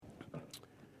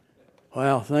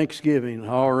Well, Thanksgiving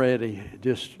already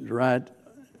just right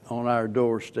on our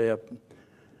doorstep.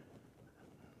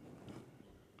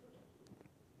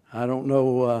 I don't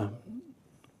know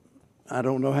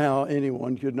how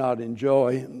anyone could not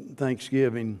enjoy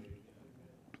Thanksgiving.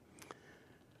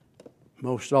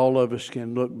 Most all of us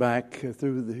can look back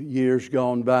through the years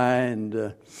gone by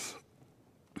and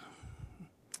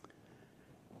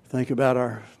think about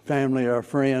our family, our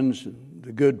friends,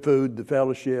 the good food, the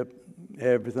fellowship,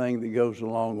 everything that goes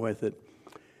along with it.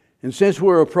 And since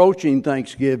we're approaching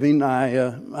Thanksgiving,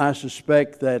 I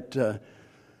suspect that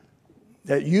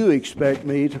you expect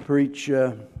me to preach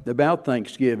about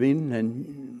Thanksgiving,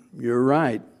 and you're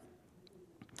right.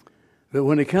 But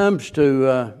when it comes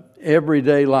to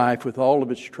everyday life with all of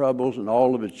its troubles and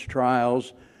all of its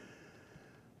trials,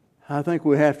 I think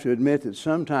we have to admit that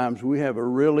sometimes we have a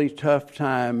really tough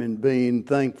time in being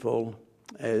thankful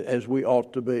as we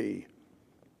ought to be.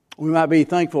 We might be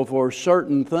thankful for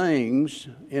certain things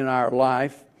in our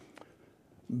life,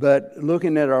 but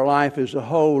looking at our life as a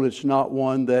whole, it's not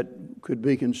one that could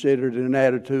be considered an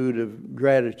attitude of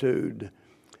gratitude.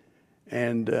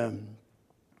 And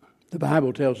the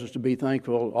Bible tells us to be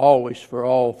thankful always for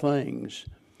all things.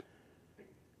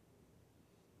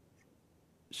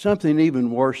 Something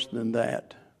even worse than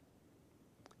that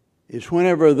is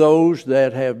whenever those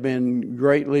that have been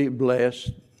greatly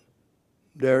blessed,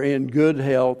 they're in good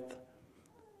health,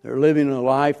 they're living a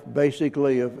life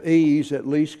basically of ease, at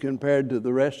least compared to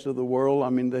the rest of the world. I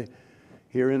mean,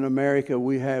 here in America,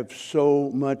 we have so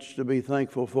much to be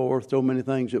thankful for, so many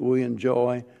things that we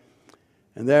enjoy.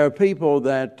 And there are people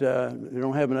that they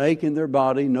don't have an ache in their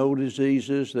body, no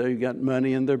diseases, they've got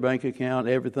money in their bank account,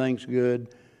 everything's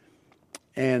good.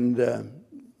 And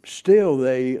still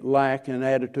they lack an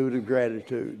attitude of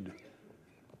gratitude.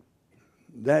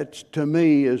 That, to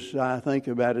me, is, I think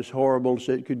about, as horrible as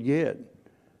it could get.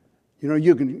 You know,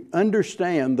 you can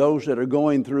understand those that are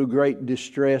going through great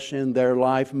distress in their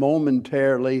life,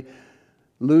 momentarily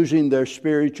losing their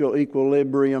spiritual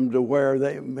equilibrium to where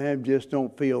they just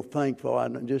don't feel thankful. I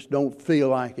just don't feel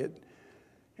like it.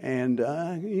 And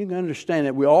you can understand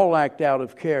that we all act out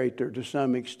of character to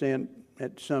some extent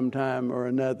at some time or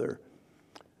another.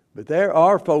 But there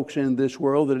are folks in this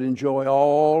world that enjoy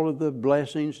all of the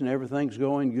blessings and everything's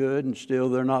going good, and still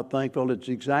they're not thankful. It's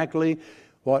exactly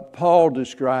what Paul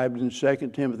described in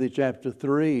 2 Timothy chapter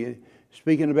 3,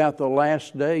 speaking about the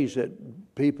last days, that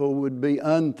people would be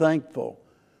unthankful.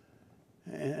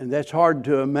 And that's hard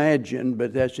to imagine,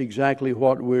 but that's exactly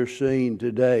what we're seeing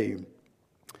today.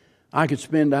 I could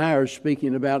spend hours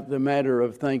speaking about the matter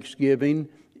of Thanksgiving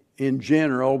in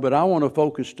general, but I want to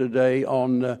focus today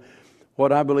on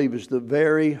what I believe is the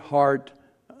very heart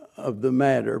of the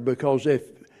matter, because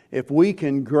if we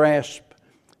can grasp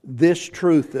this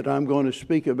truth that I'm going to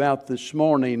speak about this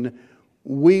morning,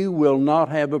 we will not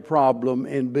have a problem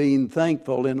in being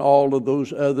thankful in all of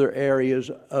those other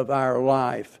areas of our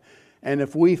life. And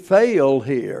if we fail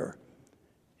here,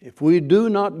 if we do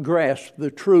not grasp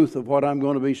the truth of what I'm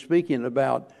going to be speaking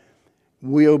about,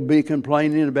 we'll be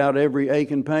complaining about every ache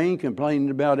and pain,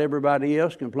 complaining about everybody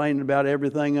else, complaining about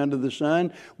everything under the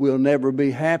sun. We'll never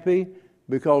be happy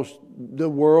because the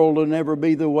world will never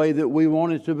be the way that we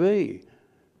want it to be.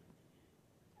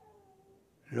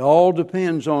 It all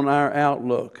depends on our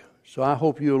outlook. So I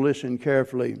hope you'll listen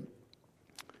carefully.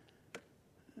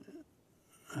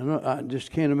 I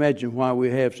just can't imagine why we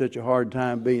have such a hard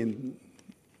time being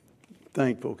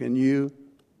thankful. Can you?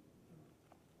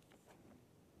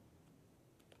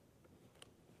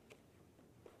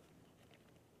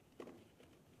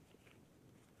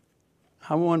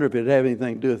 I wonder if it'd have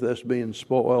anything to do with us being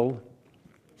spoiled.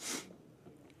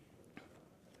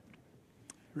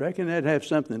 Reckon that'd have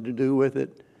something to do with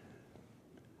it.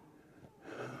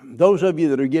 Those of you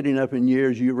that are getting up in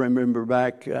years, you remember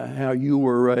back how you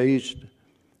were raised,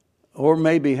 or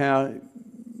maybe how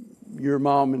your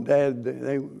mom and dad,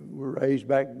 they were raised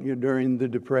back during the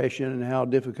Depression and how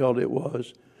difficult it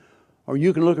was. Or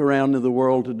you can look around in the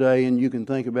world today and you can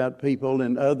think about people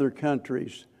in other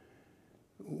countries.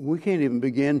 We can't even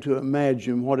begin to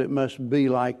imagine what it must be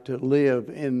like to live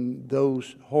in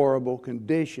those horrible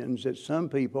conditions that some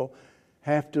people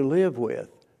have to live with.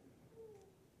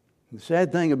 The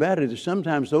sad thing about it is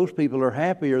sometimes those people are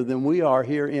happier than we are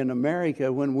here in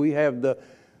America when we have the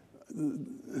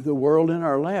world in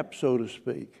our lap, so to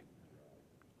speak.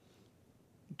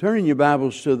 Turn in your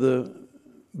Bibles to the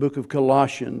book of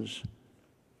Colossians.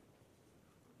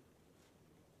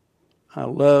 I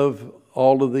love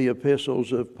all of the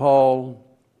epistles of Paul.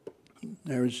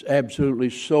 There's absolutely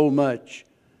so much.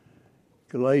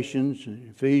 Galatians,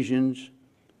 Ephesians,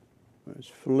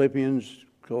 Philippians,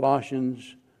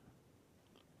 Colossians,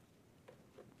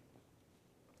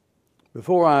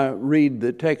 Before I read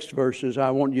the text verses,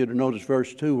 I want you to notice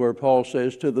verse 2 where Paul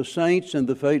says, "To the saints and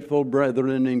the faithful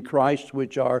brethren in Christ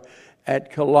which are at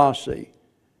Colossae,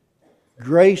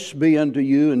 grace be unto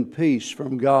you and peace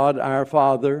from God our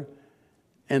Father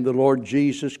and the Lord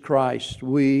Jesus Christ.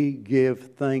 We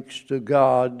give thanks to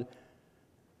God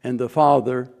and the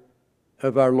Father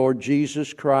of our Lord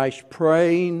Jesus Christ,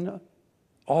 praying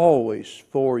always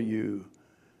for you."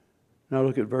 Now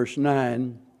look at verse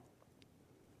 9.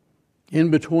 In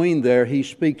between there, he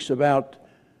speaks about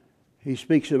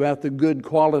the good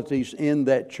qualities in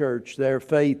that church, their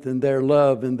faith and their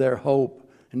love and their hope,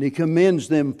 and he commends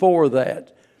them for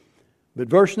that. But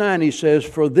verse 9 he says,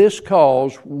 "For this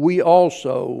cause we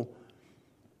also,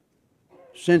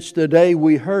 since the day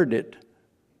we heard it,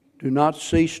 do not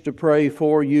cease to pray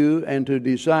for you and to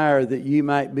desire that ye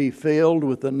might be filled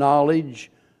with the knowledge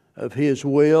of His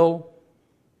will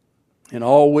in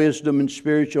all wisdom and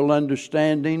spiritual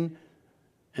understanding,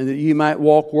 and that ye might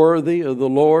walk worthy of the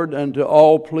Lord unto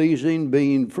all pleasing,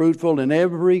 being fruitful in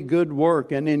every good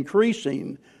work and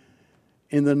increasing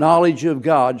in the knowledge of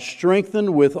God,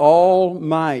 strengthened with all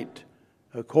might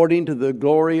according to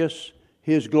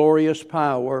His glorious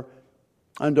power,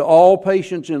 unto all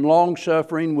patience and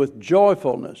long-suffering with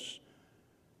joyfulness,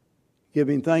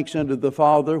 giving thanks unto the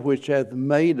Father which hath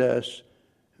made us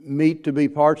meet to be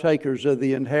partakers of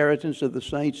the inheritance of the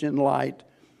saints in light,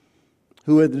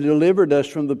 who hath delivered us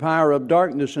from the power of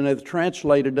darkness and hath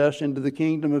translated us into the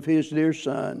kingdom of His dear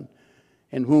Son,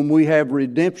 in whom we have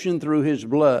redemption through His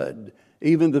blood,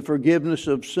 even the forgiveness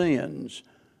of sins,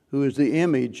 who is the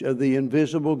image of the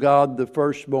invisible God, the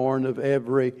firstborn of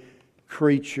every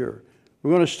creature."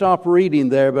 We're going to stop reading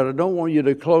there, but I don't want you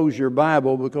to close your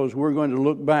Bible, because we're going to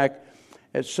look back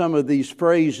at some of these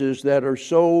phrases that are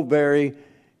so very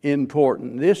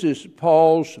important. This is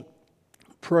Paul's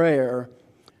prayer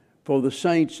for the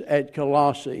saints at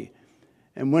Colossae.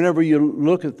 And whenever you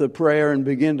look at the prayer and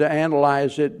begin to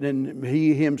analyze it, then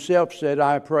he himself said,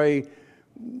 "I pray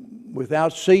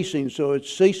without ceasing," so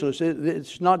it's ceaseless.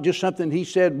 It's not just something he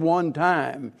said one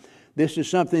time. This is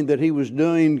something that he was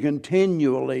doing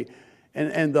continually.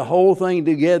 And the whole thing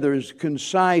together is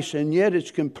concise, and yet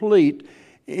it's complete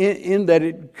in that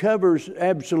it covers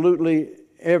absolutely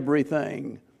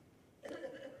everything.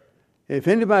 If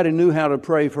anybody knew how to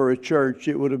pray for a church,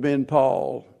 it would have been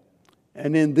Paul.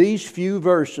 And in these few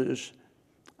verses,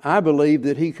 I believe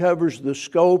that he covers the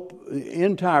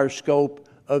entire scope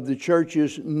of the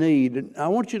church's need. And I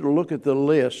want you to look at the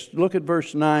list. Look at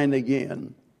verse 9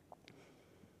 again.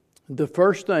 The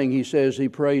first thing he says, he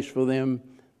prays for them,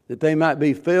 that they might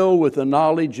be filled with the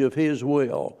knowledge of His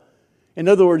will. In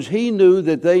other words, he knew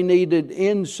that they needed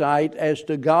insight as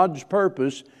to God's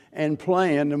purpose and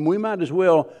plan. And we might as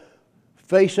well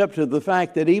face up to the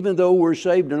fact that even though we're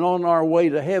saved and on our way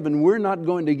to heaven, we're not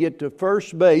going to get to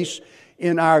first base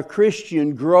in our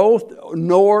Christian growth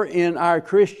nor in our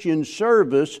Christian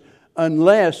service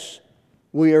unless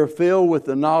we are filled with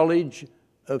the knowledge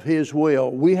of His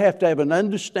will. We have to have an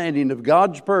understanding of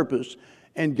God's purpose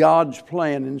and God's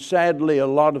plan, and sadly a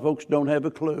lot of folks don't have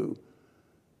a clue.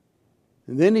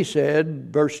 And then he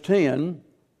said, verse 10,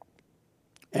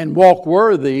 "and walk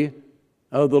worthy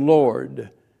of the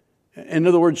Lord." In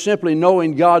other words, simply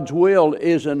knowing God's will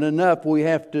isn't enough. We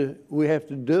have to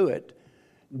do it.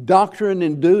 Doctrine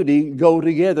and duty go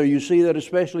together. You see that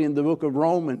especially in the book of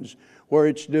Romans, where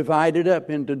it's divided up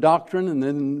into doctrine, and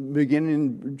then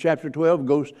beginning in chapter 12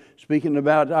 goes speaking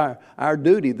about our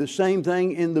duty. The same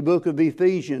thing in the book of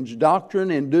Ephesians. Doctrine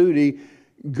and duty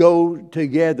go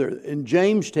together. And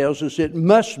James tells us it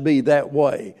must be that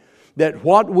way, that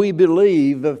what we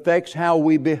believe affects how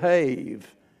we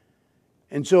behave.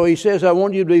 And so he says, I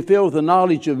want you to be filled with the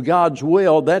knowledge of God's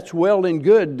will. That's well and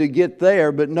good to get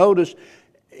there, but notice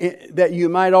that you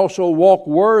might also walk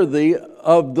worthy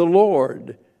of the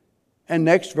Lord. And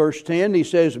next, verse 10, he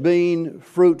says, being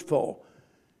fruitful.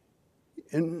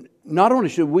 And not only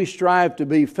should we strive to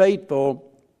be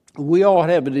faithful, we all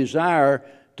have a desire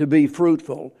to be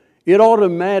fruitful. It ought to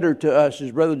matter to us,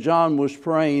 as Brother John was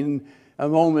praying a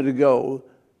moment ago,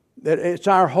 that it's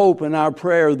our hope and our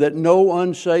prayer that no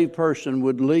unsaved person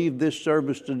would leave this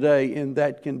service today in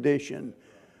that condition.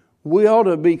 We ought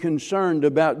to be concerned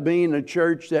about being a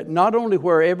church that not only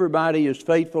where everybody is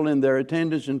faithful in their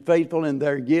attendance and faithful in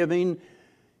their giving.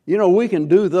 You know, we can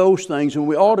do those things and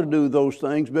we ought to do those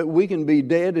things, but we can be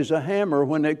dead as a hammer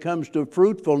when it comes to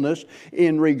fruitfulness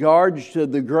in regards to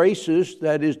the graces,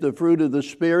 that is the fruit of the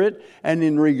Spirit, and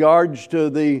in regards to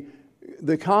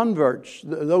the converts,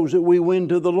 those that we win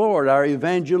to the Lord, our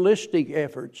evangelistic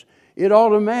efforts. It ought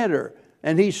to matter.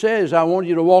 And he says, I want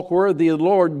you to walk worthy of the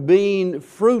Lord, being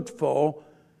fruitful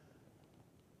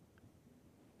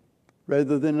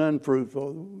rather than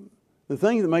unfruitful. The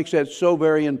thing that makes that so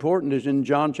very important is in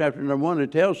John chapter number 1,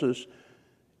 it tells us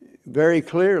very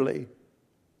clearly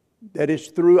that it's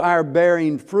through our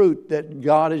bearing fruit that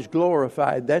God is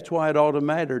glorified. That's why it ought to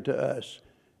matter to us.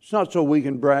 It's not so we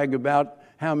can brag about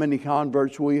how many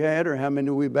converts we had or how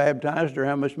many we baptized or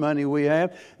how much money we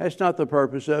have. That's not the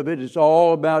purpose of it. It's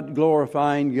all about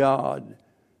glorifying God.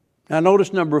 Now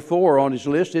notice number 4 on his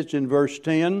list. It's in verse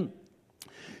 10.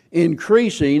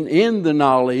 Increasing in the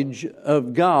knowledge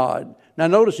of God. Now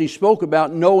notice he spoke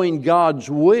about knowing God's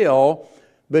will,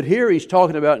 but here he's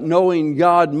talking about knowing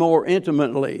God more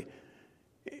intimately.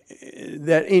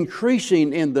 That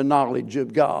increasing in the knowledge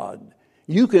of God.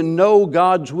 You can know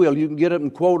God's will. You can get up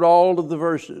and quote all of the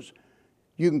verses.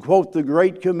 You can quote the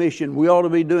Great Commission. We ought to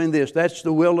be doing this. That's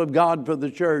the will of God for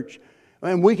the church.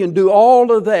 And we can do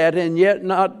all of that and yet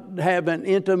not have an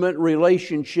intimate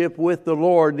relationship with the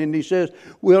Lord. And he says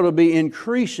we ought to be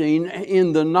increasing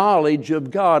in the knowledge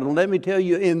of God. And let me tell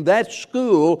you, in that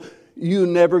school, you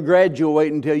never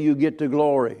graduate until you get to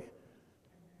glory.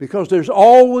 Because there's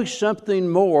always something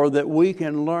more that we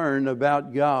can learn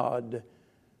about God.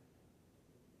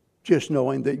 Just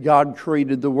knowing that God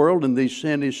created the world and He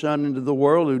sent His Son into the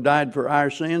world who died for our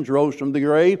sins, rose from the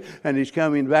grave, and He's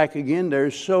coming back again.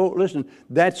 Listen,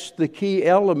 that's the key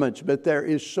elements, but there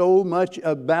is so much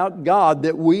about God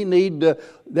that we need to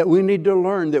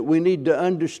learn, that we need to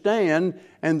understand,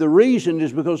 and the reason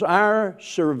is because our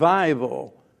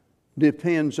survival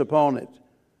depends upon it.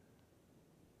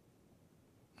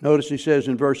 Notice he says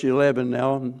in verse 11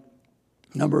 now,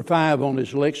 number 5 on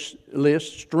his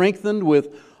list, strengthened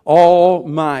with all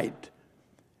might.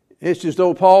 It's as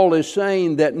though Paul is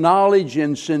saying that knowledge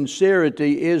and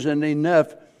sincerity isn't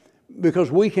enough because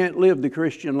we can't live the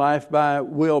Christian life by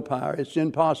willpower. It's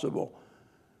impossible.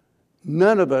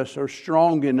 None of us are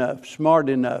strong enough, smart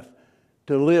enough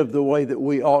to live the way that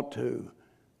we ought to.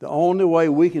 The only way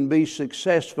we can be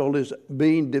successful is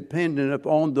being dependent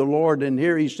upon the Lord. And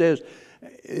here he says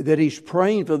that he's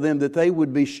praying for them that they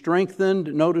would be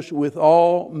strengthened, notice, with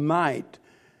all might.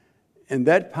 And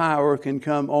that power can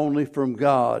come only from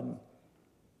God.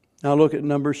 Now look at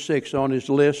number 6 on his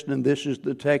list, and this is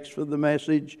the text for the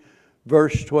message.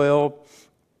 Verse 12,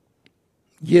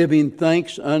 giving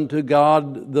thanks unto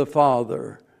God the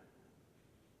Father.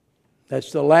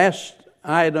 That's the last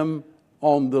item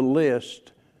on the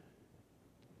list.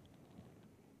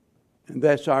 And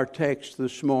that's our text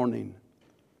this morning.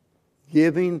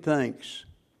 Giving thanks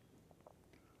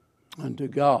unto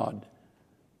God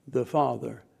the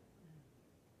Father.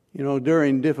 You know,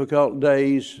 during difficult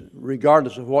days,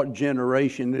 regardless of what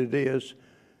generation it is,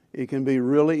 it can be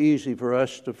really easy for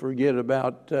us to forget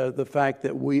about the fact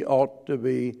that we ought to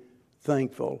be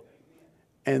thankful.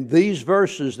 And these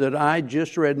verses that I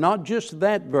just read, not just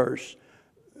that verse,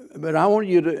 but I want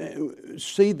you to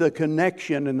see the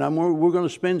connection, and we're going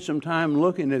to spend some time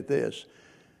looking at this,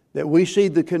 that we see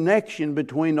the connection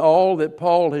between all that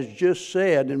Paul has just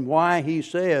said and why he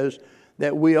says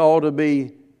that we ought to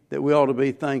be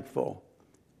thankful.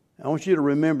 I want you to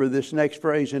remember this next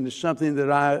phrase, and it's something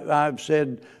that I've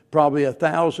said probably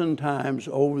 1,000 times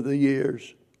over the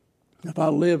years. If I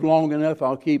live long enough,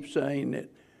 I'll keep saying it.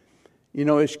 You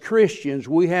know, as Christians,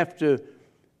 we have to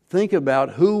think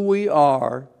about who we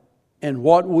are and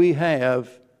what we have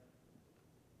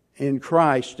in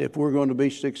Christ if we're going to be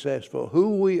successful.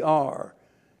 Who we are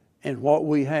and what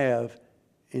we have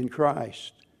in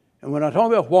Christ. And when I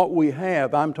talk about what we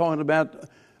have, I'm talking about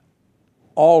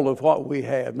all of what we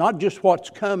have. Not just what's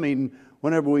coming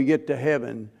whenever we get to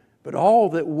heaven, but all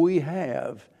that we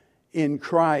have in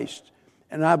Christ.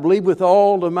 And I believe with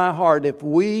all of my heart, if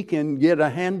we can get a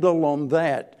handle on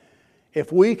that, if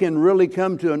we can really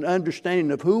come to an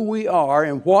understanding of who we are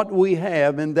and what we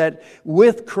have, and that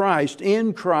with Christ,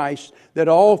 in Christ, that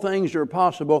all things are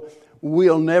possible,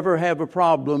 we'll never have a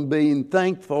problem being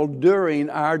thankful during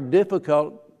our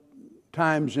difficult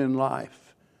times in life.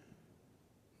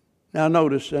 Now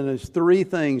notice, and there's 3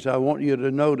 things I want you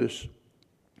to notice.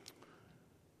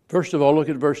 First of all, look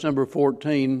at verse number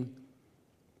 14.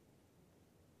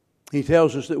 He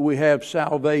tells us that we have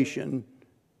salvation,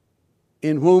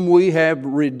 in whom we have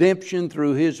redemption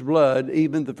through His blood,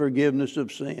 even the forgiveness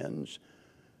of sins.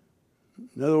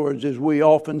 In other words, as we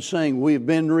often sing, we've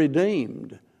been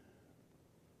redeemed.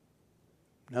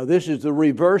 Now this is the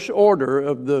reverse order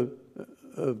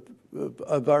of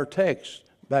our text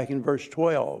back in verse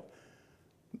 12.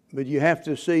 But you have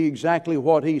to see exactly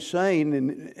what he's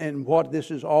saying and what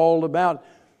this is all about.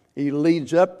 He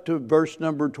leads up to verse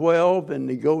number 12, and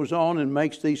he goes on and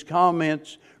makes these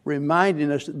comments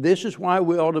reminding us that this is why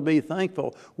we ought to be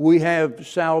thankful. We have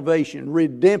salvation,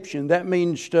 redemption. That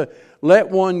means to let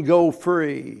one go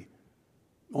free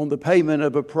on the payment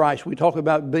of a price. We talk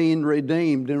about being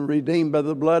redeemed and redeemed by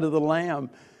the blood of the Lamb.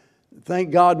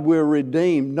 Thank God we're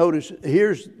redeemed. Notice,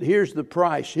 here's the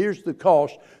price. Here's the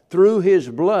cost. Through His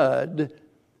blood.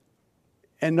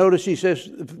 And notice he says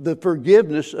the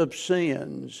forgiveness of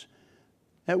sins.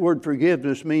 That word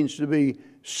forgiveness means to be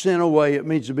sent away. It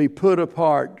means to be put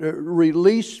apart,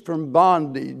 released from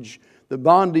bondage, the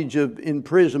bondage of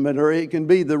imprisonment, or it can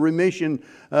be the remitting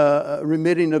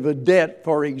of a debt,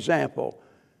 for example.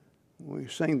 We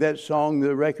sing that song,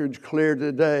 "The record's clear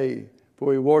today,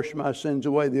 for He washed my sins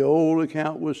away. The old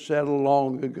account was settled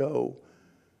long ago."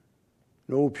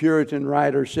 An old Puritan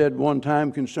writer said one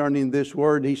time concerning this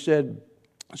word, he said,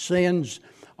 "Sins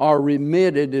are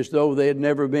remitted as though they had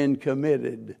never been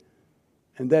committed."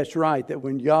 And that's right, that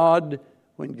when God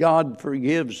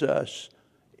forgives us,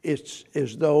 it's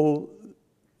as though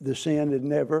the sin had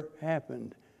never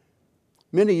happened.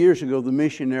 Many years ago, the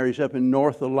missionaries up in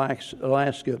North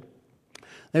Alaska,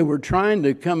 they were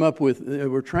translating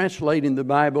the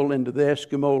Bible into the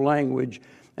Eskimo language,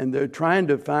 and they're trying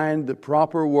to find the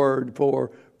proper word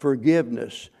for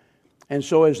forgiveness. And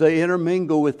so as they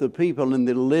intermingle with the people and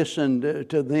they listened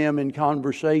to them in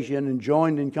conversation and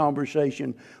joined in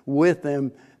conversation with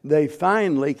them, they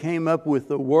finally came up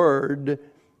with a word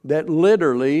that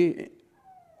literally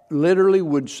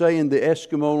would say in the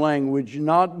Eskimo language,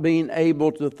 not being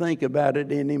able to think about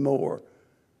it anymore.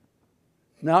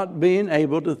 Not being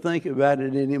able to think about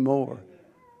it anymore.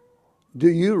 Do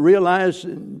you realize,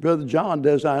 Brother John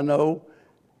does, I know,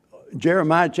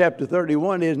 Jeremiah chapter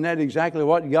 31, isn't that exactly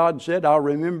what God said? I'll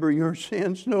remember your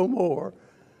sins no more.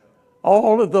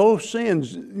 All of those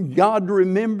sins, God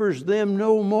remembers them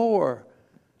no more.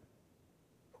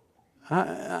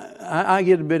 I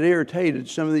get a bit irritated.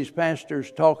 Some of these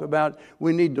pastors talk about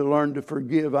we need to learn to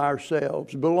forgive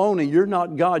ourselves. Baloney, you're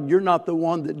not God. You're not the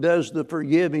one that does the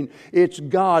forgiving. It's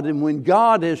God. And when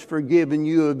God has forgiven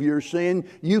you of your sin,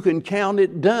 you can count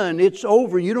it done. It's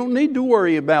over. You don't need to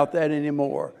worry about that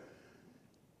anymore.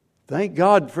 Thank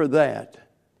God for that.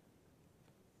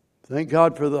 Thank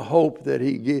God for the hope that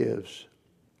He gives.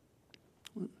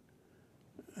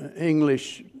 An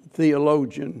English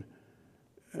theologian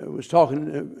was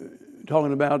talking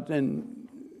about and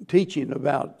teaching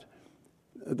about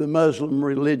the Muslim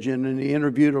religion, and he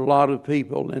interviewed a lot of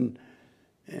people and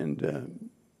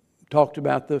talked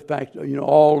about the fact,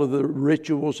 all of the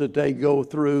rituals that they go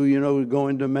through,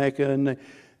 going to Mecca and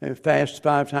they fast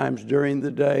 5 times during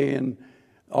the day and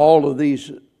all of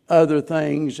these other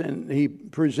things. And he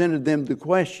presented them the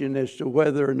question as to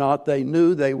whether or not they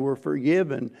knew they were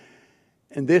forgiven.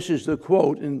 And this is the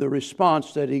quote and the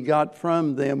response that he got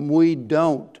from them: "We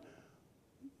don't.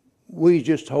 We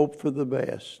just hope for the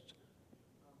best."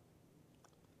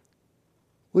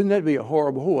 Wouldn't that be a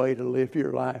horrible way to live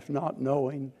your life, not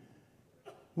knowing?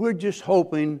 We're just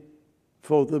hoping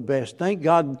for the best. Thank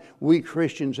God we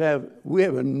Christians have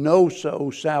a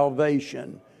no-so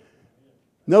salvation.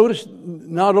 Notice,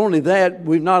 not only that,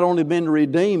 we've not only been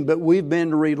redeemed, but we've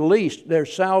been released.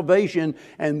 There's salvation,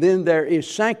 and then there is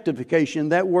sanctification.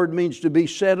 That word means to be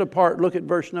set apart. Look at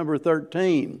verse number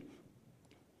 13.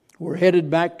 We're headed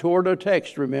back toward our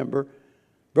text, remember.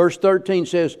 Verse 13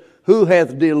 says, "Who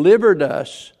hath delivered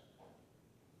us,"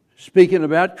 speaking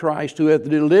about Christ, "who hath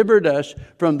delivered us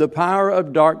from the power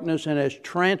of darkness and has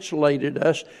translated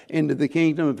us into the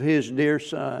kingdom of His dear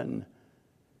Son."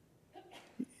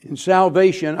 In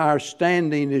salvation, our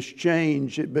standing is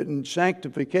changed, but in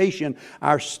sanctification,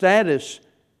 our status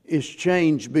is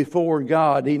changed before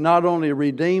God. He not only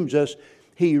redeems us,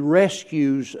 He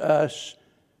rescues us,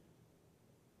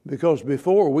 because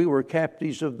before we were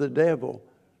captives of the devil.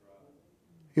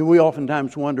 And we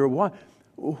oftentimes wonder,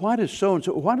 why does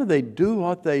so-and-so, why do they do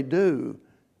what they do?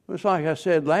 It's like I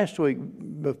said last week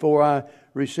before I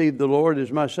received the Lord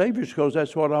as my Savior, because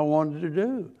that's what I wanted to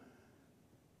do.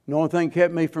 The only thing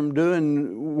kept me from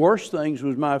doing worse things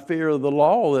was my fear of the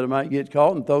law, that I might get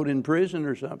caught and thrown in prison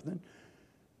or something.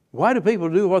 Why do people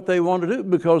do what they want to do?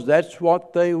 Because that's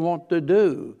what they want to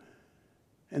do.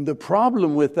 And the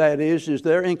problem with that is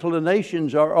their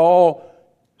inclinations are all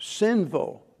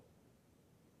sinful.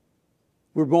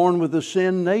 We're born with a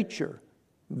sin nature.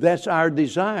 That's our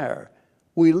desire.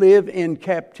 We live in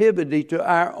captivity to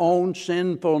our own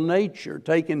sinful nature,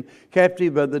 taken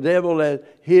captive by the devil at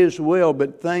his will.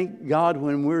 But thank God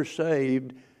when we're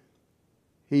saved,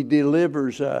 He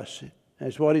delivers us.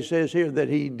 That's what He says here, that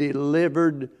He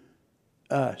delivered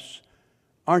us.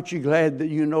 Aren't you glad that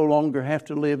you no longer have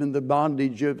to live in the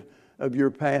bondage of your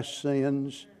past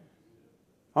sins?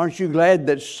 Aren't you glad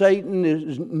that Satan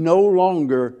is no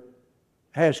longer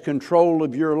has control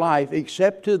of your life,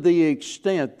 except to the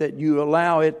extent that you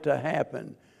allow it to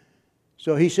happen?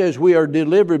 So he says we are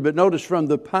delivered, but notice, from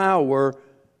the power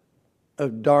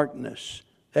of darkness.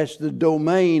 That's the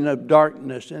domain of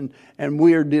darkness, and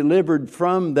we are delivered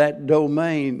from that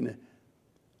domain.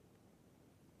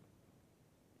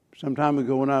 Some time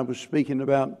ago when I was speaking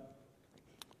about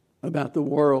the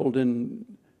world,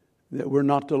 and that we're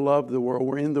not to love the world.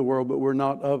 We're in the world, but we're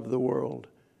not of the world.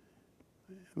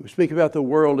 We speak about the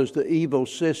world as the evil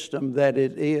system that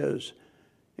it is.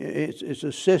 It's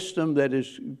a system that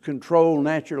is controlled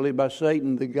naturally by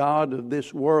Satan, the god of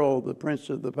this world, the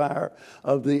prince of the power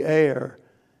of the air.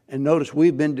 And notice,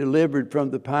 we've been delivered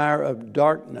from the power of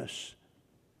darkness.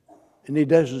 And he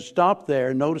doesn't stop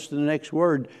there. Notice the next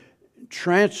word,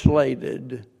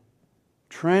 translated.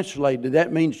 Translated,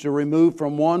 that means to remove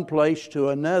from one place to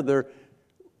another.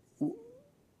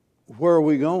 Where are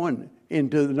we going?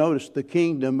 Notice, the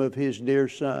kingdom of his dear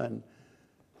Son.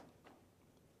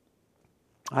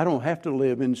 I don't have to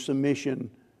live in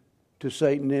submission to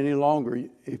Satan any longer.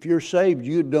 If you're saved,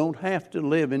 you don't have to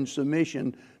live in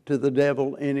submission to the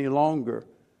devil any longer.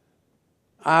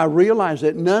 I realize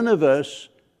that none of us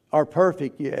are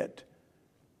perfect yet.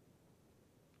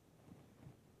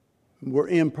 We're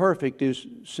imperfect is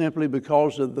simply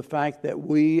because of the fact that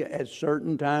we, at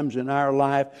certain times in our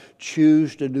life,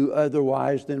 choose to do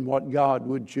otherwise than what God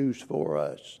would choose for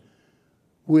us.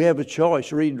 We have a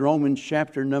choice. Read Romans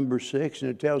chapter number 6, and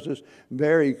it tells us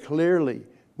very clearly,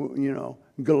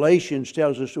 Galatians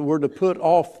tells us that we're to put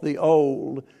off the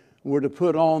old, we're to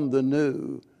put on the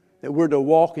new, that we're to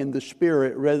walk in the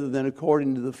Spirit rather than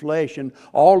according to the flesh. And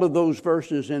all of those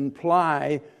verses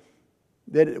imply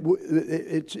that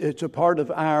it's a part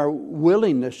of our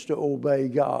willingness to obey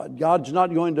God. God's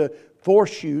not going to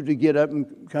force you to get up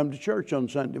and come to church on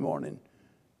Sunday morning.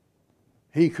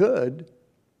 He could,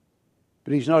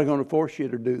 but He's not going to force you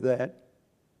to do that.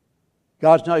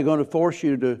 God's not going to force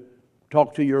you to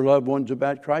talk to your loved ones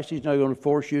about Christ. He's not going to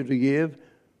force you to give.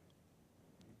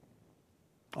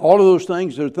 All of those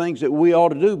things are things that we ought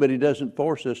to do, but He doesn't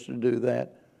force us to do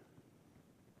that.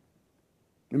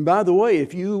 And by the way,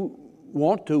 if you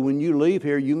want to, when you leave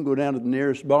here, you can go down to the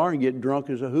nearest bar and get drunk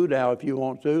as a hoot owl if you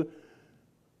want to.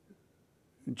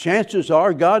 Chances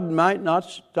are God might not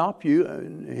stop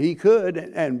you. He could,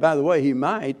 and by the way, He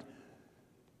might.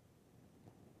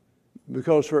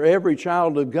 Because for every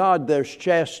child of God, there's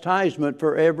chastisement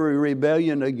for every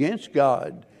rebellion against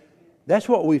God. That's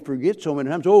what we forget so many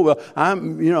times. Oh, well,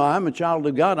 I'm a child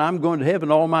of God. I'm going to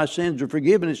heaven. All my sins are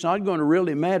forgiven. It's not going to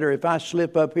really matter if I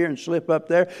slip up here and slip up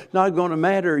there. It's not going to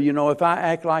matter, if I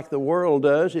act like the world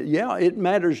does. It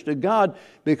matters to God,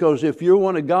 because if you're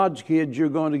one of God's kids, you're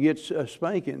going to get a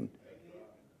spanking.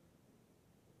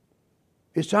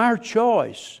 It's our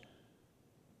choice.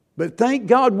 But thank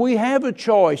God we have a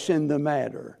choice in the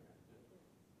matter.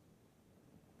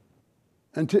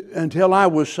 Until I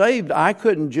was saved, I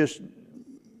couldn't just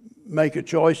make a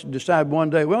choice and decide one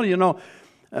day,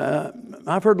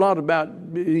 I've heard a lot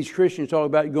about these Christians talk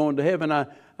about going to heaven.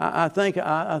 I think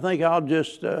I'll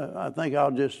just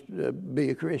be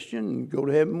a Christian and go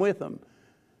to heaven with them.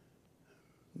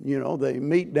 They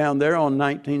meet down there on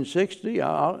 1960.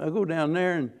 I'll go down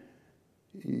there, and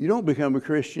you don't become a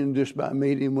Christian just by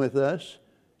meeting with us.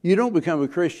 You don't become a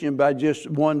Christian by just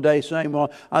one day saying,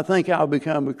 well, I think I'll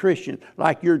become a Christian,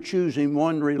 like you're choosing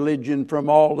one religion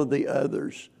from all of the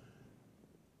others.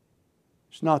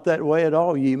 It's not that way at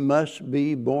all. You must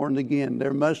be born again.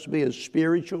 There must be a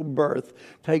spiritual birth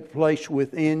take place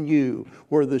within you,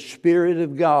 where the Spirit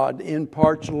of God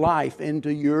imparts life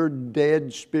into your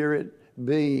dead spirit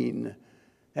being.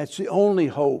 That's the only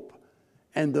hope.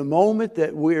 And the moment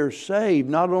that we're saved,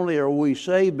 not only are we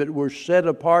saved, but we're set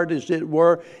apart, as it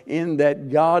were, in that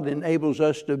God enables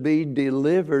us to be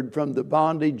delivered from the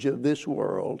bondage of this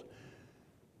world.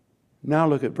 Now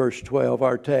look at verse 12,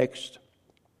 our text.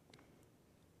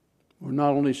 We're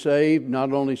not only saved,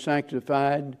 not only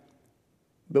sanctified,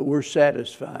 but we're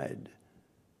satisfied,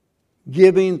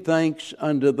 giving thanks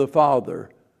unto the Father,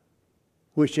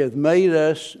 which hath made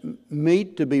us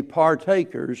meet to be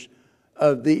partakers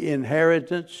of the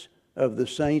inheritance of the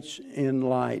saints in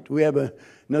light.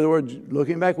 In other words,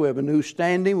 looking back, we have a new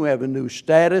standing, we have a new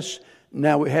status.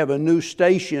 Now we have a new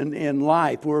station in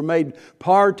life. We're made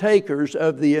partakers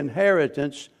of the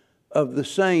inheritance of the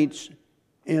saints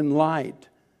in light.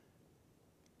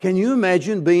 Can you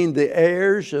imagine being the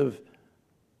heirs of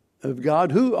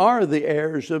God? Who are the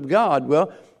heirs of God?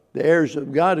 Well, The heirs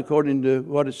of God, according to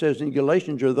what it says in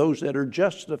Galatians, are those that are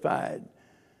justified.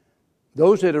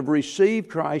 Those that have received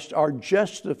Christ are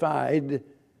justified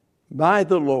by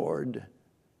the Lord.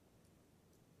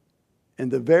 And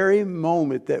the very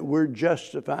moment that we're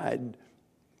justified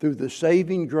through the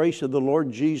saving grace of the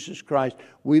Lord Jesus Christ,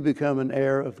 we become an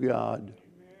heir of God.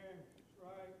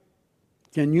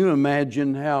 Can you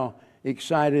imagine how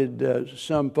excited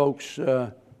some folks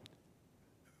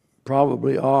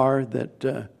probably are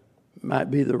that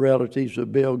might be the relatives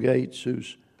of Bill Gates,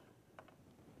 who's,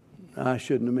 I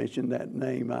shouldn't have mentioned that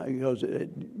name because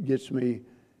it gets me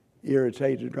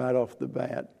irritated right off the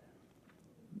bat.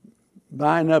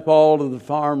 Buying up all of the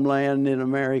farmland in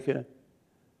America.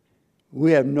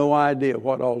 We have no idea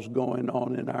what all's going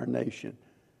on in our nation.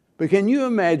 But can you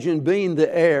imagine being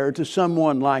the heir to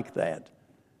someone like that?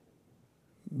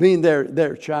 Being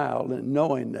their child and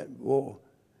knowing that, whoa,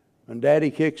 when Daddy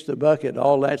kicks the bucket,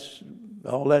 all that's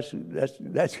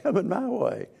coming my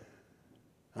way.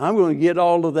 I'm going to get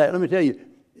all of that. Let me tell you,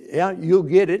 yeah, you'll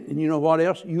get it, and you know what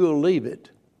else? You'll leave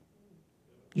it.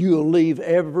 You'll leave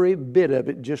every bit of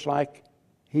it just like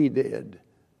he did.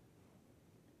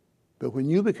 But when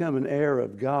you become an heir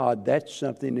of God, that's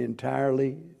something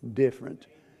entirely different.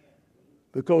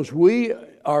 Because we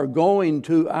are going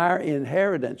to our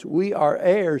inheritance. We are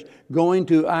heirs going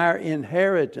to our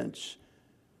inheritance.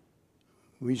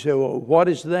 We say, well, what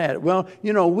is that? Well,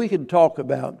 we could talk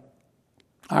about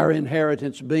our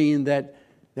inheritance being that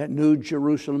new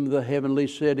Jerusalem, the heavenly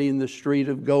city, and the street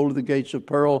of gold, the gates of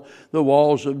pearl, the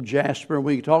walls of jasper.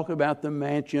 We talk about the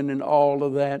mansion and all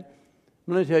of that.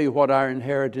 Let me tell you what our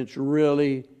inheritance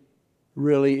really,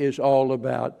 really is all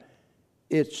about.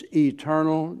 It's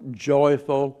eternal,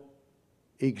 joyful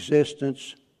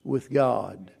existence with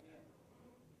God.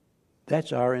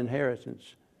 That's our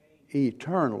inheritance.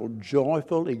 Eternal,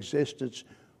 joyful existence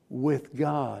with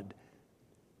God.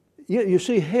 You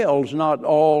see, hell's not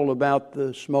all about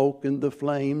the smoke and the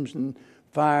flames and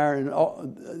fire and all.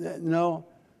 No.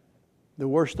 The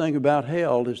worst thing about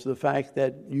hell is the fact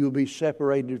that you'll be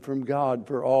separated from God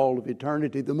for all of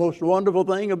eternity. The most wonderful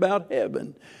thing about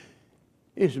heaven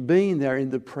is being there in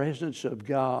the presence of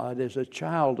God as a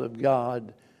child of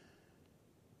God,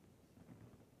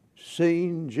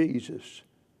 seeing Jesus,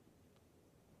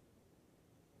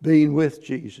 being with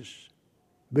Jesus,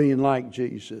 being like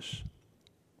Jesus.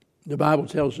 The Bible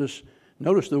tells us,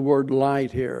 notice the word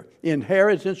light here,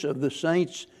 inheritance of the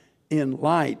saints in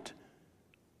light.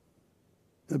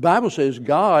 The Bible says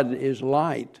God is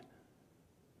light.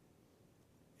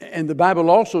 And the Bible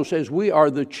also says we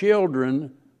are the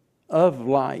children of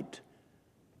light.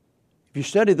 If you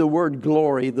study the word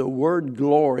glory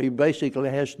basically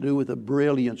has to do with a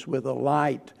brilliance, with a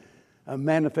light, a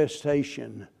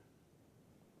manifestation.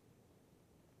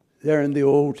 There in the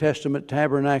Old Testament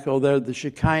tabernacle, there the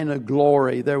Shekinah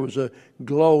glory, there was a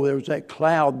glow, there was that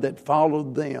cloud that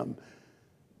followed them.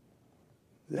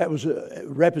 That was a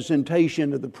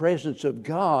representation of the presence of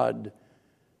God.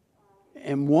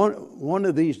 And one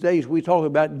of these days we talk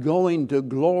about going to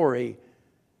glory.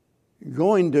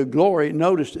 Going to glory.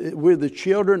 Notice, we're the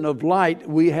children of light.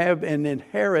 We have an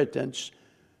inheritance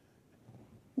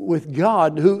with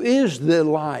God, who is the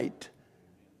light.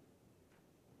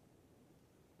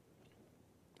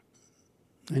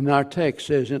 And our text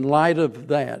says, in light of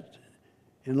that,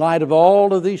 in light of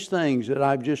all of these things that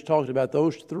I've just talked about,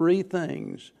 those three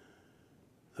things,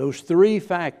 those three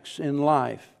facts in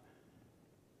life,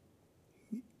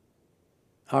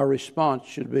 our response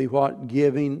should be what?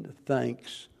 Giving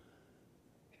thanks.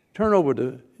 Turn over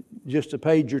to just a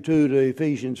page or two to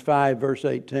Ephesians 5, verse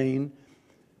 18.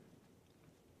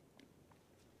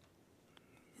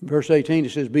 Verse 18,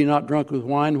 it says, be not drunk with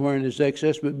wine wherein is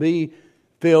excess, but be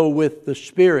filled with the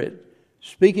Spirit,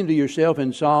 speaking to yourself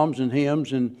in psalms and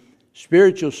hymns and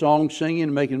spiritual songs, singing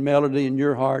and making melody in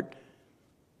your heart,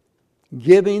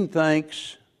 giving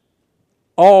thanks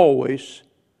always.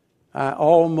 I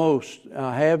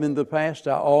have in the past,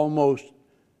 I almost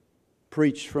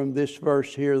preached from this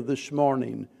verse here this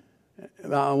morning.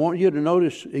 I want you to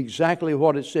notice exactly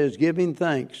what it says, giving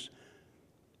thanks.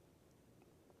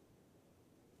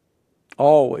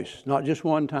 Always, not just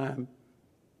one time.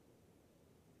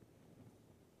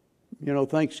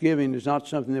 Thanksgiving is not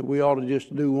something that we ought to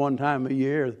just do one time a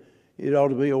year. It ought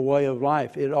to be a way of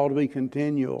life. It ought to be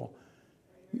continual.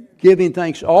 Giving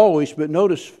thanks always, but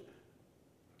notice,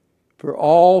 for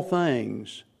all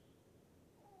things.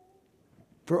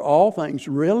 For all things,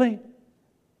 really?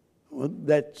 Well,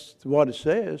 that's what it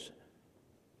says.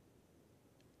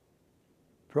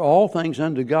 For all things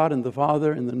unto God and the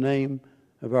Father in the name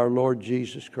of our Lord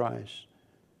Jesus Christ.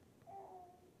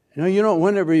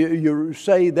 Whenever you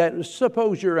say that,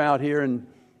 suppose you're out here and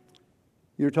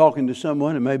you're talking to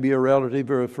someone, it may be a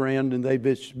relative or a friend, and they've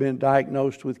been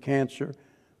diagnosed with cancer.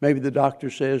 Maybe the doctor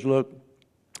says, look,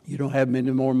 you don't have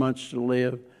many more months to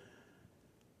live.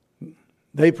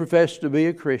 They profess to be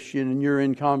a Christian, and you're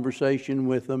in conversation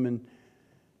with them, and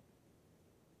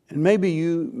maybe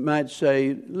you might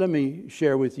say, let me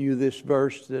share with you this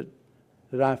verse that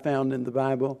I found in the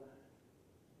Bible.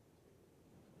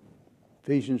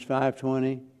 Ephesians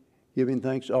 5:20, giving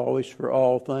thanks always for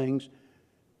all things.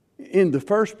 In the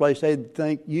first place, they'd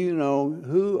think,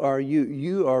 who are you?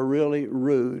 You are really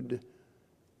rude.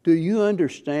 Do you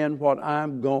understand what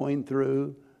I'm going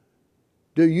through?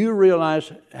 Do you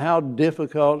realize how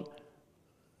difficult,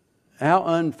 how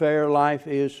unfair life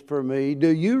is for me? Do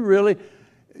you really?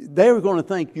 They were going to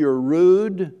think you're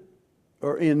rude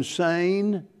or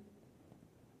insane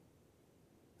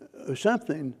or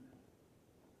something.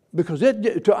 Because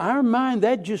to our mind,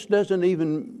 that just doesn't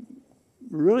even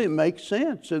really make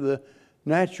sense to the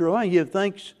natural mind. You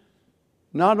think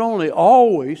not only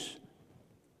always,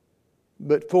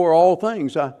 but for all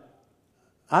things.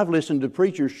 I've listened to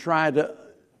preachers try to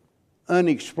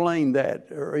unexplain that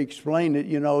or explain it,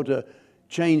 to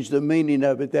change the meaning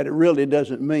of it, that it really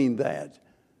doesn't mean that.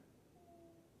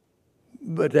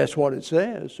 But that's what it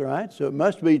says, right? So it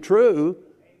must be true.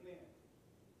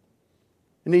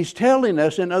 And he's telling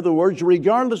us, in other words,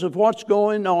 regardless of what's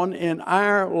going on in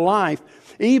our life,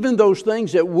 even those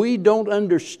things that we don't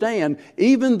understand,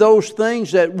 even those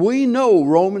things that we know,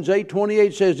 Romans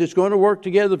 8:28 says it's going to work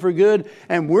together for good,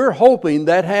 and we're hoping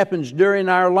that happens during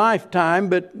our lifetime,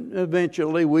 but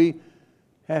eventually we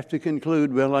have to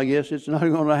conclude, well, I guess it's not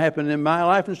going to happen in my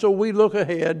life, and so we look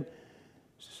ahead,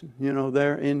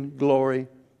 there in glory.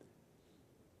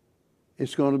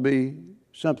 It's going to be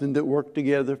something that worked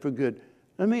together for good.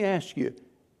 Let me ask you,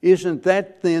 isn't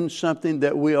that then something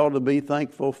that we ought to be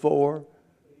thankful for?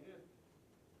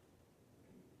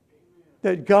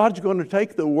 That God's going to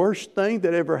take the worst thing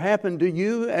that ever happened to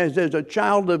you as a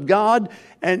child of God,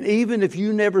 and even if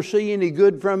you never see any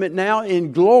good from it now,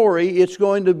 in glory, it's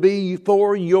going to be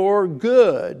for your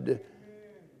good.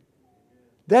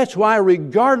 That's why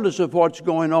regardless of what's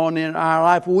going on in our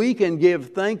life, we can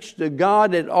give thanks to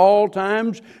God at all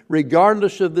times,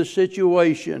 regardless of the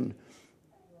situation.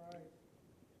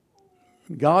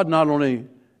 God not only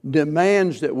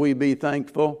demands that we be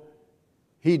thankful,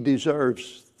 He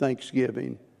deserves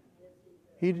thanksgiving.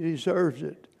 He deserves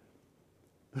it.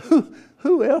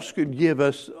 Who else could give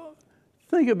us?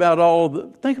 Think about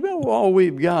all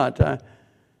we've got.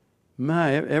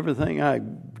 Everything I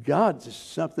got is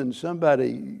something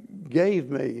somebody gave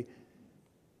me.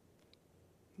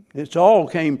 It's all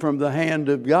came from the hand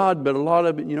of God, but a lot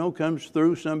of it, comes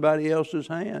through somebody else's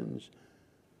hands.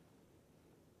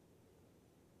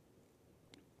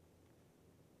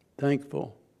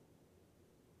 Thankful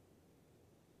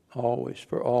always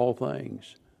for all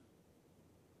things.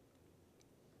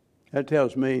 That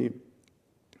tells me,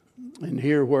 and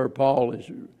here where Paul is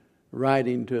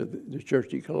writing to the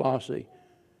church at Colossae,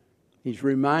 he's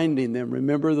reminding them,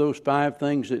 remember those 5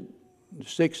 things,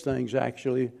 6 things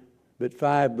actually, but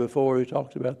 5 before he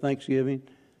talks about thanksgiving,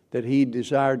 that he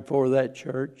desired for that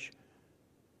church.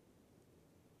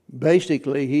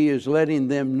 Basically, he is letting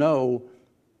them know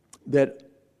that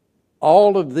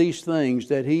all of these things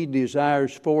that he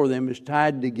desires for them is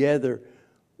tied together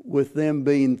with them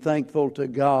being thankful to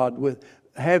God, with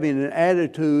having an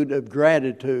attitude of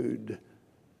gratitude.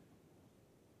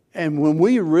 And when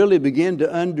we really begin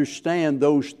to understand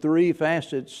those 3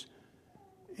 facets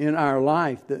in our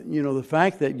life, that the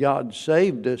fact that God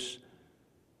saved us,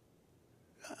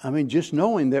 just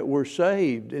knowing that we're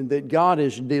saved and that God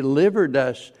has delivered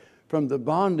us from the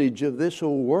bondage of this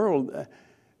whole world,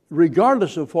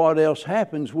 regardless of what else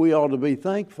happens, we ought to be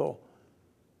thankful.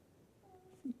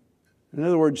 In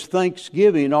other words,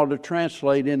 thanksgiving ought to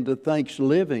translate into thanks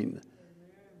living.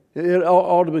 It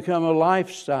ought to become a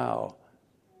lifestyle.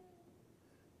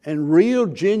 And real,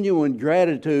 genuine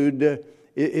gratitude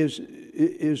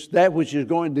is that which is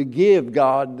going to give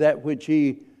God that which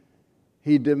He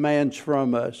demands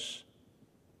from us.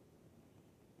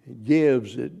 It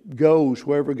gives, it goes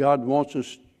wherever God wants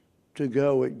us to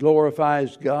go. It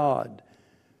glorifies God.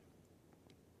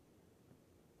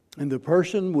 And the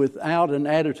person without an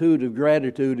attitude of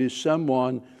gratitude is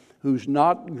someone who's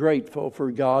not grateful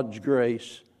for God's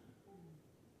grace.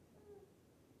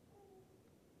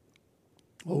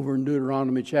 Over in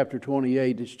Deuteronomy chapter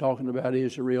 28, it's talking about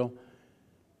Israel,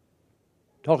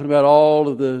 talking about all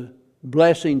of the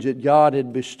blessings that God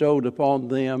had bestowed upon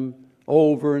them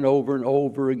over and over and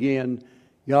over again.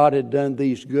 God had done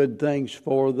these good things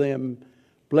for them,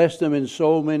 blessed them in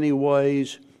so many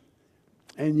ways.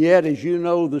 And yet, as you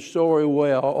know the story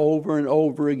well, over and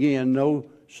over again, no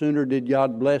sooner did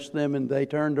God bless them and they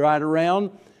turned right around,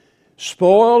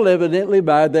 spoiled evidently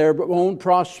by their own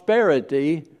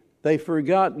prosperity, they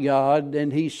forgot God.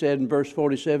 And he said in verse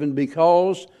 47,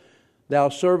 because thou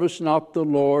servest not the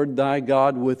Lord thy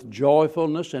God with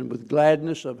joyfulness and with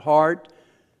gladness of heart,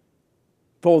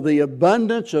 for the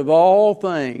abundance of all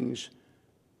things.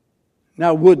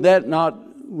 Now, would that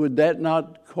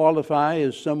not qualify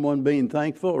as someone being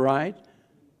thankful, right?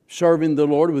 Serving the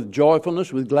Lord with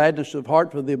joyfulness, with gladness of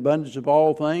heart for the abundance of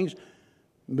all things.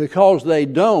 Because they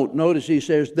don't, notice he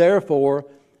says, therefore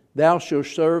thou shalt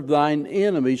serve thine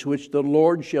enemies, which the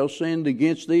Lord shall send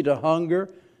against thee to hunger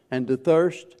and to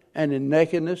thirst and in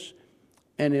nakedness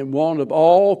and in want of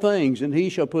all things. And he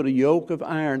shall put a yoke of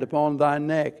iron upon thy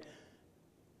neck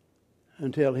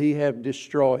until he have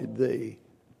destroyed thee.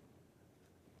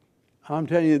 I'm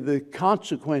telling you, the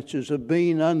consequences of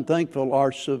being unthankful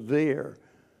are severe.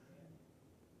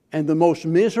 And the most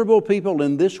miserable people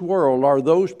in this world are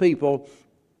those people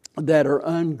that are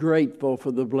ungrateful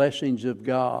for the blessings of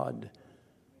God.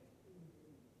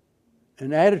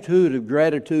 An attitude of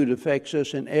gratitude affects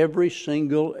us in every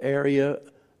single area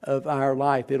of our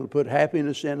life. It'll put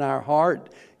happiness in our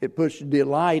heart. It puts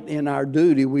delight in our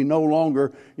duty. We no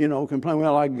longer, complain,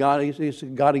 well, I got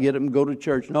to get them to go to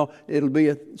church. No, it'll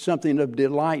be something of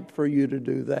delight for you to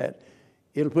do that.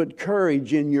 It'll put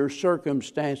courage in your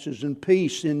circumstances and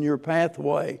peace in your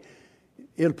pathway.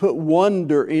 It'll put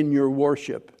wonder in your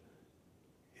worship.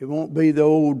 It won't be the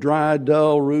old dry,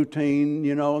 dull routine,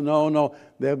 No.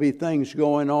 There'll be things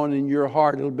going on in your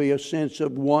heart. It'll be a sense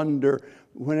of wonder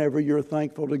whenever you're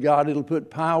thankful to God. It'll put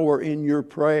power in your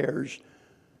prayers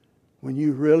when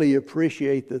you really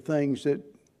appreciate the things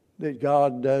that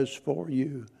God does for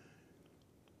you.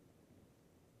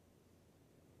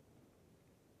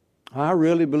 I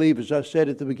really believe, as I said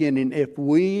at the beginning, if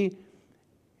we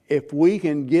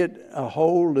can get a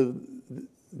hold of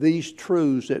these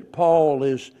truths that Paul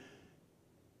is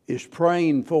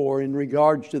praying for in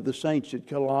regards to the saints at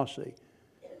Colossae,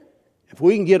 if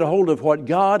we can get a hold of what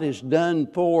God has done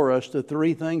for us, the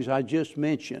three things I just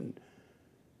mentioned,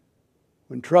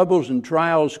 when troubles and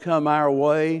trials come our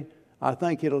way, I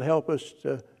think it'll help us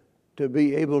to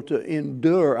be able to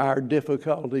endure our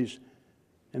difficulties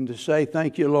and to say,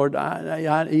 thank you, Lord.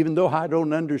 I, even though I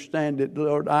don't understand it,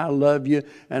 Lord, I love you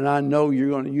and I know you're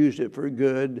going to use it for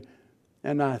good.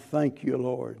 And I thank you,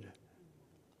 Lord.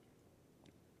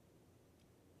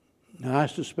 Now, I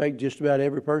suspect just about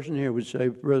every person here would say,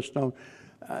 Brother Stone,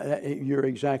 you're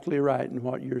exactly right in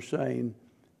what you're saying.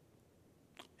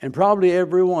 And probably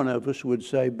every one of us would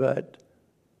say, but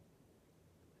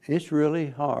it's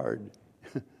really hard.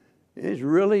 It's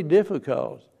really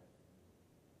difficult.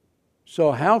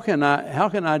 So how can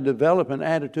I develop an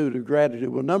attitude of gratitude?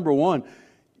 Well, number one,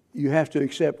 you have to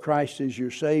accept Christ as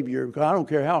your Savior. Because I don't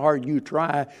care how hard you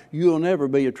try, you'll never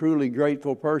be a truly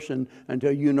grateful person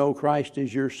until you know Christ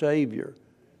as your Savior.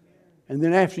 And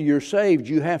then after you're saved,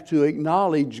 you have to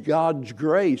acknowledge God's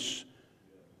grace.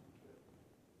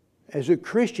 As a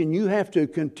Christian, you have to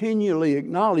continually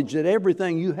acknowledge that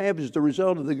everything you have is the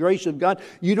result of the grace of God.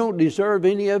 You don't deserve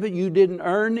any of it. You didn't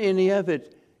earn any of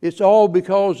it. It's all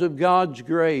because of God's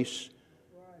grace.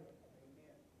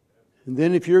 And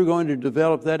then if you're going to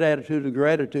develop that attitude of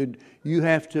gratitude, you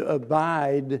have to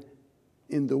abide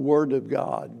in the Word of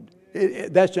God.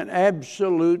 That's an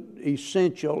absolute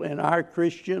essential in our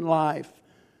Christian life.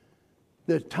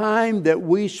 The time that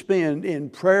we spend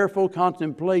in prayerful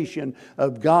contemplation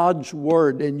of God's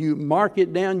Word, and you mark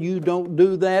it down, you don't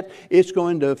do that, it's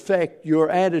going to affect your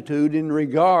attitude in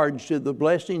regards to the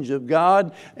blessings of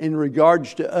God, in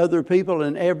regards to other people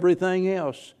and everything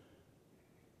else.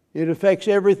 It affects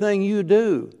everything you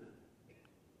do.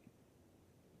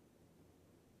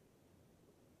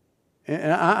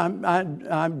 And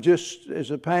I'm just,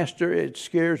 as a pastor, it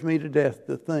scares me to death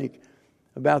to think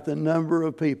about the number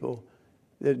of people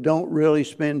that don't really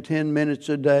spend 10 minutes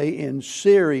a day in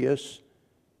serious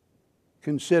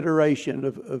consideration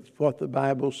of what the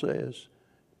Bible says.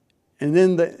 And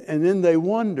then they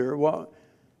wonder, well,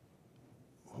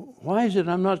 why is it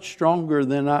I'm not stronger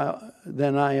than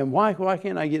I am? Why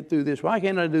can't I get through this? Why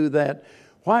can't I do that?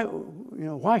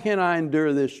 Why can't I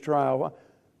endure this trial?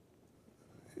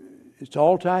 It's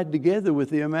all tied together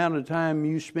with the amount of time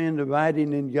you spend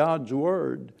abiding in God's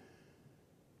Word,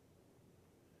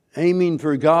 aiming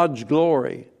for God's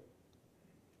glory.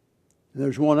 And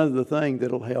there's one other thing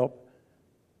that'll help,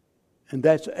 and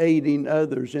that's aiding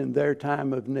others in their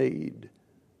time of need.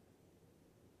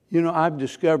 I've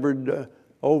discovered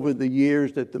over the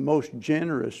years that the most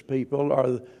generous people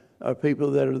are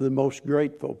people that are the most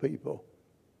grateful people.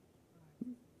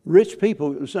 Rich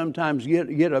people sometimes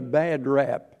get a bad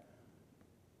rap.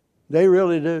 They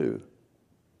really do.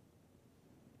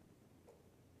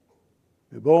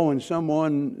 Boy, when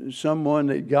someone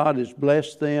that God has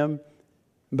blessed them.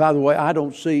 By the way, I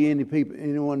don't see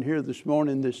anyone here this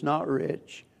morning that's not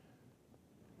rich.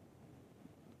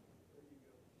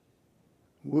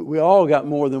 We all got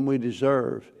more than we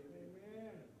deserve.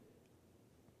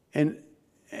 And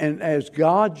as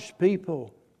God's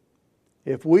people,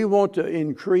 if we want to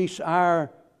increase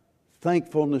our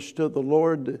thankfulness to the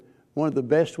Lord, one of the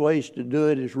best ways to do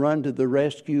it is run to the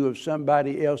rescue of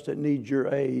somebody else that needs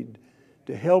your aid,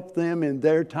 to help them in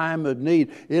their time of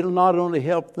need. It'll not only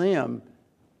help them,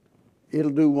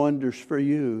 it'll do wonders for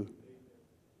you.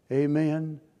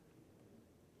 Amen.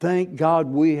 Thank God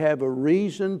we have a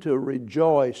reason to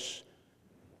rejoice.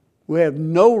 We have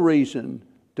no reason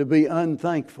to be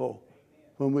unthankful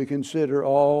when we consider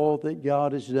all that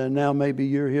God has done. Now maybe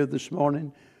you're here this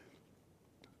morning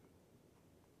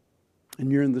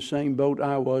and you're in the same boat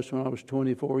I was when I was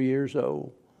 24 years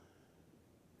old.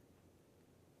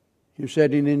 You're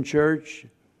sitting in church.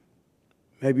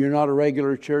 Maybe you're not a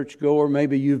regular church goer.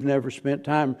 Maybe you've never spent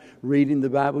time reading the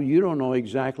Bible. You don't know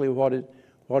exactly what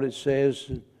it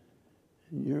says.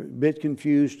 You're a bit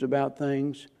confused about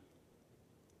things.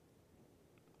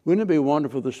 Wouldn't it be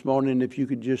wonderful this morning if you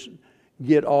could just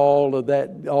get all of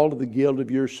the guilt of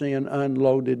your sin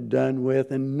unloaded, done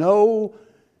with, and know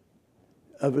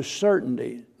of a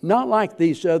certainty, not like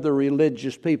these other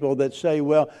religious people that say,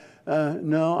 well,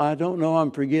 no, I don't know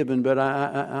I'm forgiven, but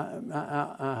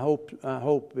I hope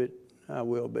I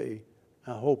will be.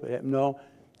 I hope it. No,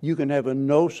 you can have a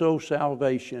no-so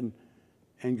salvation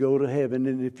and go to heaven.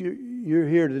 And if you're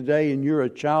here today and you're a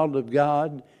child of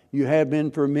God, you have been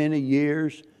for many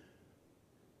years,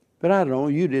 but I don't know,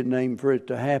 you didn't aim for it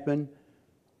to happen,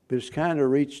 but it's kind of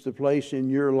reached the place in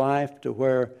your life to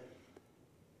where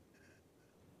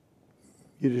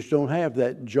you just don't have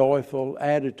that joyful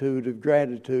attitude of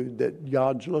gratitude that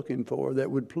God's looking for, that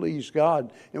would please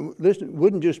God. And listen, it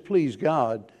wouldn't just please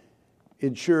God,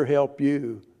 it'd sure help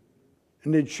you.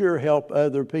 And it'd sure help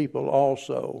other people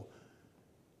also.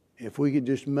 If we could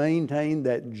just maintain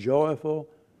that joyful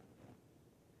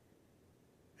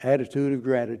attitude of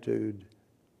gratitude.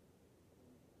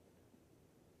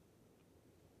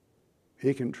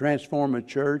 It can transform a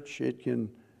church. It can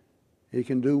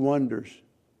do wonders.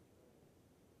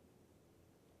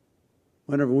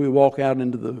 Whenever we walk out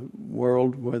into the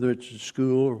world, whether it's at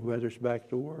school or whether it's back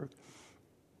to work,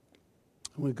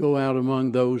 we go out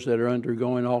among those that are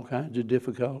undergoing all kinds of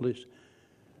difficulties.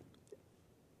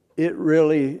 It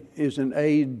really is an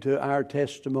aid to our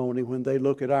testimony when they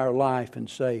look at our life and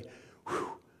say,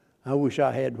 I wish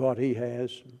I had what he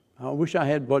has. I wish I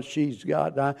had what she's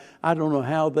got. I don't know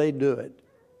how they do it.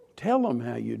 Tell them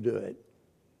how you do it.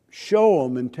 Show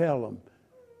them and tell them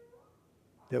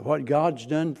that what God's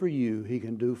done for you, he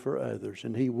can do for others.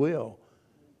 And he will.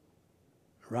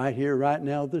 Right here, right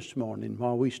now, this morning,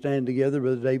 while we stand together,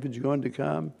 Brother David's going to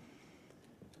come.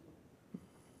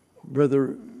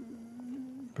 Brother,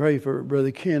 pray for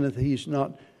Brother Kenneth. He's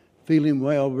not feeling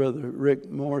well. Brother Rick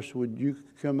Morris, would you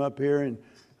come up here? And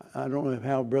I don't know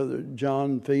how Brother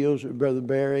John feels or Brother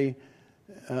Barry.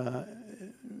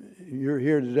 You're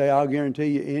here today. I'll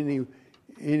guarantee you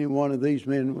any one of these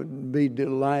men would be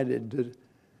delighted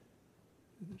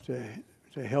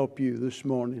to help you this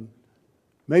morning.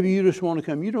 Maybe you just want to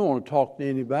come. You don't want to talk to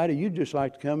anybody. You just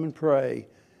like to come and pray.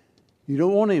 You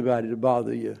don't want anybody to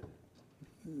bother you.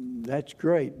 That's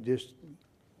great. Just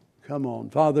come on.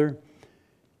 Father,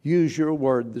 use your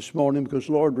word this morning because,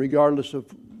 Lord, regardless of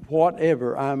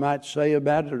whatever I might say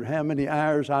about it or how many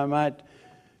hours I might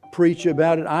preach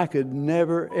about it, I could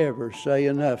never, ever say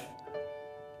enough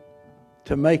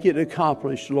to make it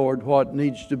accomplished, Lord, what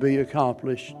needs to be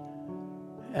accomplished.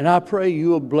 And I pray you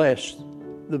will bless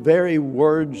the very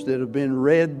words that have been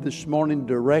read this morning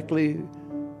directly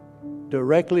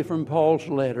from Paul's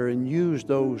letter, and use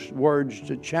those words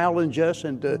to challenge us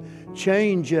and to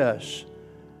change us.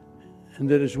 And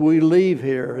that as we leave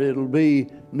here, it'll be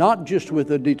not just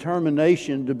with a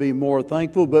determination to be more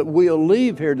thankful, but we'll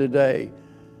leave here today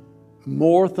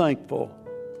more thankful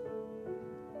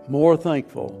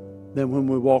than when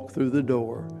we walk through the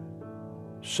door.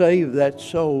 Save that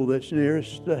soul that's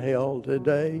nearest to hell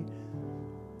today.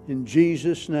 In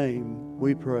Jesus' name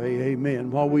we pray.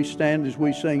 Amen. While we stand as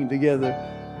we sing together.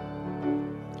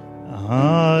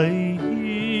 I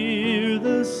hear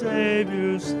the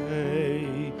Savior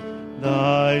say,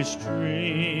 thy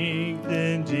strength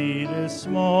indeed is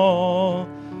small.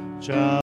 Child